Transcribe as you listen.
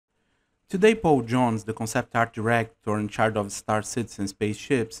Today, Paul Jones, the concept art director in charge of Star Citizen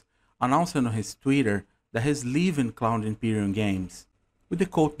spaceships, announced on his Twitter that he's leaving Cloud Imperium Games. With the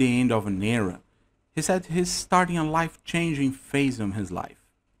quote "the end of an era," he said he's starting a life-changing phase in his life.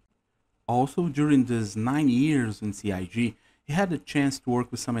 Also, during these 9 years in CIG, he had the chance to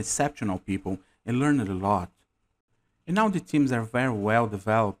work with some exceptional people and learned a lot. And now the teams are very well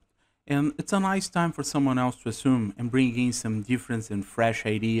developed, and it's a nice time for someone else to assume and bring in some different and fresh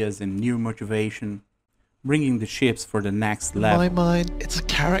ideas and new motivation, bringing the ships for the next In level. my mind, it's a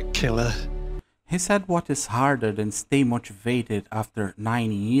carrot killer. He said what is harder than stay motivated after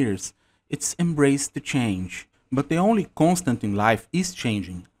 9 years, it's embrace the change. But the only constant in life is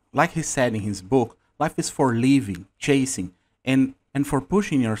changing. Like he said in his book, life is for living, chasing, and for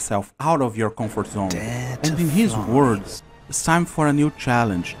pushing yourself out of your comfort zone. And in his words, it's time for a new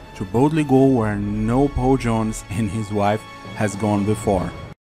challenge, to boldly go where no Paul Jones and his wife has gone before.